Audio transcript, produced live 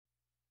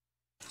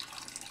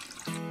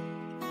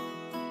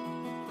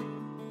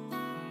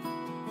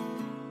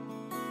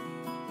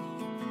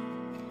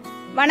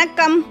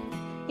வணக்கம்.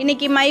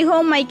 இன்னைக்கு my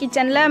home my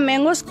கிச்சனில்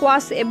மேங்கோ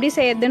ஸ்குவாஷ் எப்படி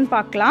செய்யறதுன்னு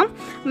பார்க்கலாம்.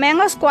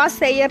 மேங்கோ ஸ்குவாஷ்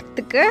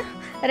செய்யறதுக்கு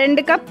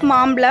 2 கப்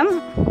மாம்பழம்,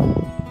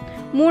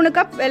 3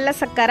 கப் வெள்ளை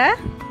சர்க்கரை,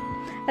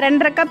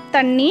 2.5 கப்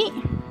தண்ணி,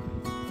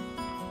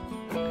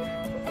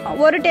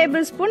 1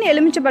 டேபிள் ஸ்பூன்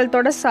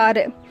எலுமிச்சம்பழத்தோட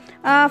சாறு.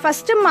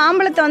 ஃபஸ்ட்டு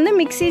மாம்பழத்தை வந்து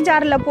மிக்ஸி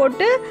ஜாரில்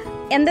போட்டு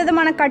எந்த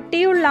விதமான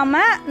கட்டியும்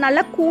இல்லாமல்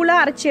நல்லா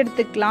கூலாக அரைச்சி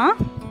எடுத்துக்கலாம்.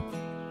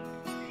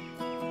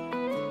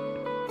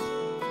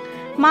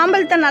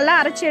 மாம்பழத்தை நல்லா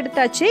அரைச்சி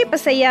எடுத்தாச்சு. இப்போ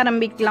செய்ய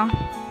ஆரம்பிக்கலாம்.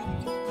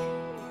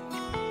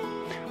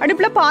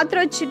 அடுப்பில்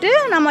பாத்திரம் வச்சுட்டு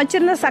நம்ம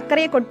வச்சுருந்த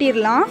சர்க்கரையை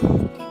கொட்டிடலாம்.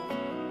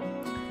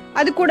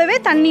 அது கூடவே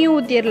தண்ணியும்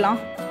ஊற்றிடலாம்.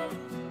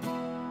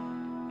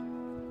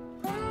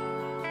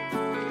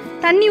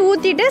 தண்ணி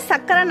ஊற்றிட்டு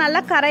சர்க்கரை நல்லா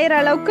கரையிற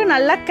அளவுக்கு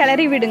நல்லா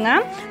கிளறி விடுங்க.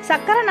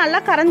 சர்க்கரை நல்லா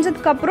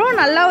கரைஞ்சதுக்கப்புறம்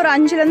நல்லா ஒரு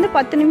 5லேருந்து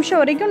 10 நிமிஷம்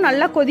வரைக்கும்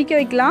நல்லா கொதிக்க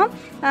வைக்கலாம்.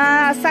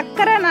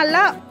 சர்க்கரை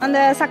நல்லா அந்த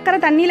சர்க்கரை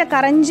தண்ணியில்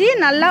கரைஞ்சி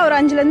நல்லா ஒரு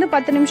 5லேருந்து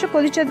 10 நிமிஷம்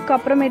கொதிச்சதுக்கு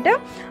அப்புறமேட்டு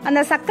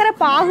அந்த சர்க்கரை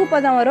பாகு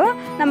பதம் வரும்.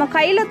 நம்ம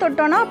கையில்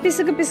தொட்டோன்னா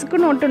பிசுக்கு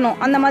பிசுக்குன்னு ஒட்டணும்.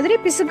 அந்த மாதிரி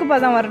பிசுக்கு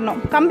பதம் வரணும்.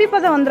 கம்பி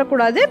பதம்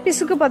வந்துடக்கூடாது,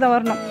 பிசுக்கு பதம்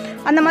வரணும்.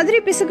 அந்த மாதிரி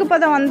பிசுக்கு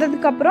பதம்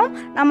வந்ததுக்கப்புறம்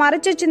நம்ம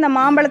அரைச்சி வச்சு இந்த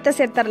மாம்பழத்தை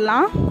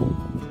சேர்த்துடலாம்.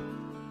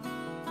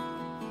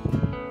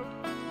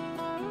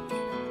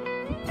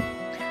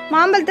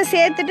 மாம்பழத்தை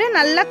சேர்த்துட்டு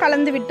நல்லா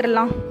கலந்து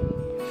விட்டுடலாம்.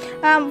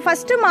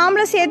 ஃபஸ்ட்டு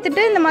மாம்பழம்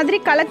சேர்த்துட்டு இந்த மாதிரி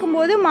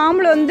கலக்கும்போது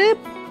மாம்பழம் வந்து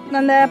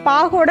அந்த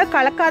பாகோட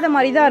கலக்காத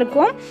மாதிரி தான்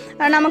இருக்கும்.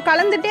 நம்ம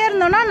கலந்துகிட்டே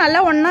இருந்தோம்னா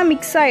நல்லா ஒன்றா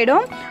மிக்ஸ்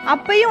ஆகிடும்.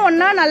 அப்பையும்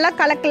ஒன்றா நல்லா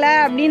கலக்கலை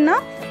அப்படின்னா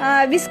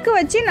விஸ்கு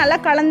வச்சு நல்லா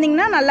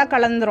கலந்திங்கன்னா நல்லா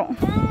கலந்துரும்.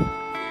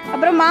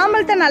 அப்புறம்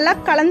மாம்பழத்தை நல்லா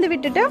கலந்து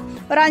விட்டுட்டு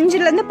ஒரு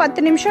 5லேருந்து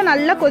 10 நிமிஷம்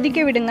நல்லா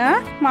கொதிக்க விடுங்க.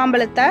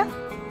 மாம்பழத்தை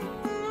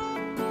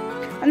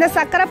அந்த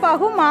சர்க்கரை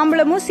பாகும்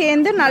மாம்பழமும்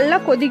சேர்ந்து நல்லா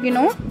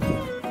கொதிக்கணும்.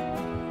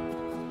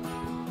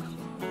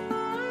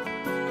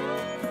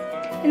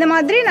 இந்த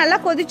மாதிரி நல்லா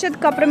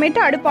கொதிச்சதுக்கு அப்புறமேட்டு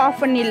அடுப்பு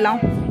ஆஃப் பண்ணிடலாம்.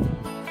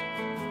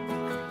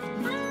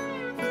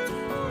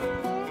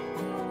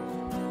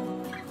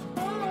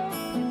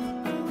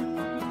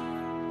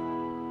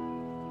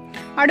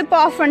 அடுப்பு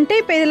ஆஃப் பண்ணிட்டு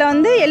இப்போ இதில்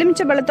வந்து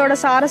எலுமிச்சம்பழத்தோட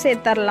சாறை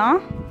சேர்த்துடலாம்.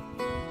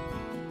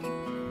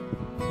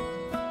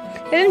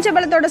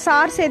 எலுமிச்சம்பழத்தோட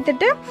சாறு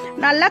சேர்த்துட்டு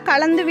நல்லா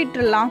கலந்து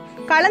விட்டுடலாம்.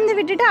 கலந்து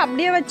விட்டுட்டு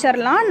அப்படியே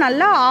வச்சிடலாம்.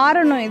 நல்லா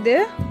ஆறணும். இது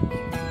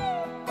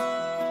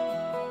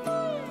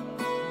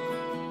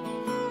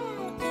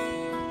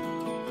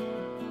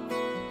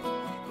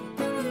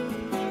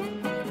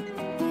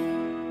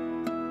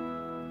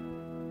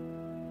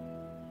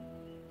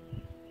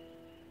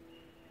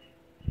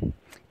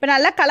இப்போ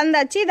நல்லா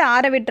கலந்தாச்சு. இதை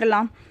ஆற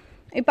விட்டுறலாம்.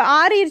 இப்போ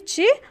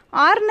ஆறிடுச்சு.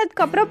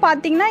 ஆறினதுக்கப்புறம்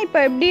பார்த்திங்கன்னா இப்போ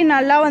எப்படி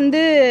நல்லா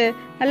வந்து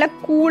நல்லா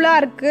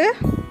கூலாக இருக்குது.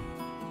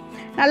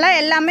 நல்லா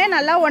எல்லாமே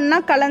நல்லா ஒன்றா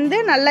கலந்து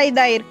நல்லா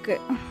இதாகிருக்கு.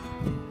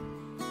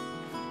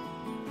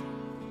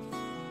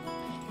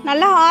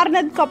 நல்லா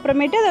ஆறினதுக்கு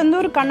அப்புறமேட்டு அது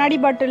வந்து ஒரு கண்ணாடி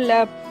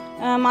பாட்டிலில்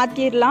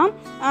மாற்றிடலாம்.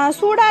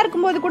 சூடாக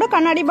இருக்கும்போது கூட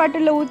கண்ணாடி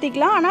பாட்டிலில்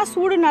ஊற்றிக்கலாம். ஆனால்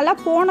சூடு நல்லா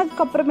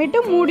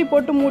போனதுக்கப்புறமேட்டு மூடி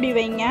போட்டு மூடி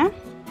வைங்க.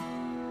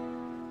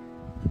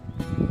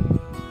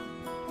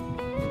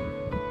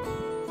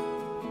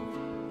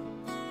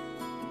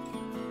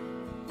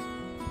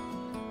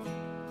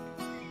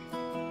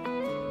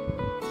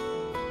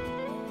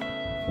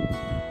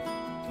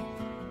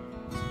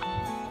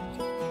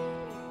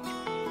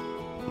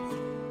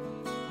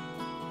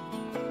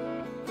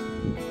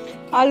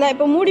 அதுதான்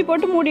இப்போ மூடி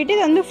போட்டு மூடிட்டு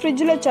இதை வந்து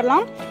ஃப்ரிட்ஜில்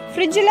வச்சிடலாம்.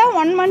 ஃப்ரிட்ஜில்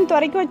 1 மந்த்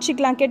வரைக்கும்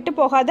வச்சுக்கலாம். கெட்டு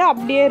போகாது,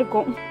 அப்படியே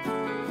இருக்கும்.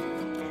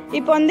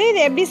 இப்போ வந்து இது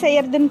எப்படி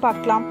செய்யறதுன்னு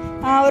பார்க்கலாம்.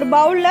 ஒரு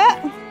பவுலில்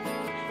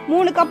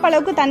 3 கப்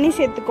அளவுக்கு தண்ணி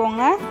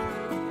சேர்த்துக்கோங்க.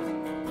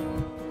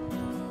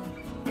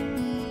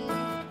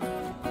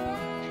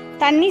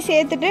 தண்ணி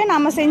சேர்த்துட்டு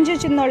நம்ம செஞ்சு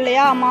வச்சுருந்தோம்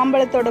இல்லையா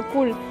மாம்பழத்தோட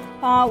கூழ்,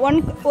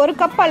 1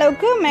 கப்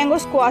அளவுக்கு மேங்கோ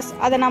ஸ்குவாஷ்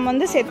அதை நம்ம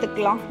வந்து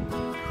சேர்த்துக்கலாம்.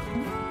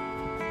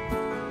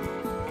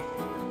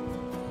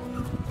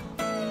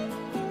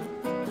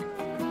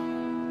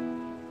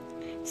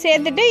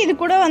 சேர்த்துட்டு இது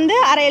கூட வந்து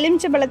அரை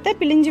எலுமிச்சம்பழத்தை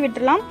பிழிஞ்சு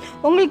விட்டுடலாம்.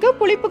 உங்களுக்கு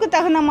புளிப்புக்கு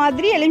தகுந்த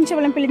மாதிரி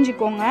எலுமிச்சம்பழம்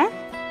பிழிஞ்சுக்கோங்க.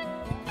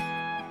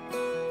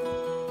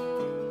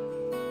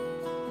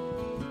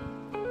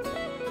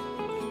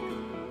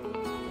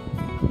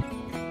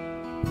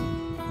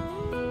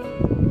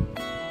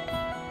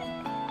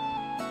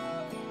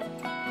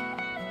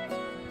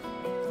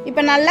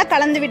 இப்போ நல்லா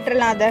கலந்து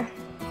விட்டுறலாம். அதை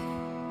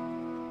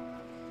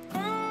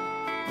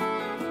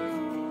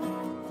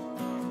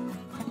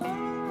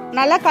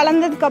நல்லா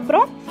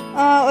கலந்ததுக்கப்புறம்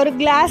ஒரு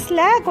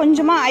கிளாஸில்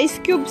கொஞ்சமாக ஐஸ்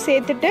க்யூப்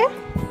சேர்த்துட்டு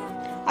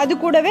அது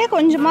கூடவே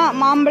கொஞ்சமாக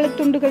மாம்பழ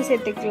துண்டுகள்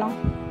சேர்த்துக்கலாம்.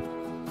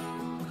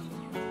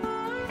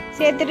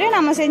 சேர்த்துட்டு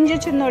நம்ம செஞ்சு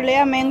வச்சுருந்தோம்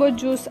இல்லையா மேங்கோ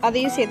ஜூஸ்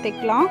அதையும்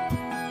சேர்த்துக்கலாம்.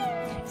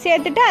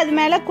 சேர்த்துட்டு அது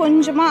மேலே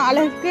கொஞ்சமாக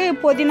அழகுக்கு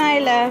புதினா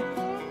இலை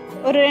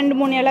ஒரு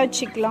 2-3 இலை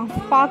வச்சுக்கலாம்.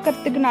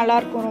 பார்க்குறதுக்கு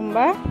நல்லாயிருக்கும்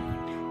ரொம்ப.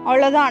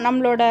 அவ்வளோதான்,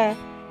 நம்மளோட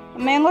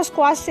மேங்கோ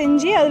ஸ்குவாஷ்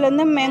செஞ்சு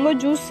அதுலேருந்து மேங்கோ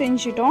ஜூஸ்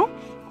செஞ்சிட்டோம்.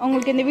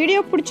 உங்களுக்கு இந்த வீடியோ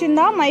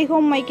பிடிச்சிருந்தா மை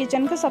ஹோம் மை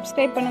கிச்சனுக்கு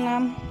சப்ஸ்கிரைப்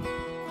பண்ணுங்கள்.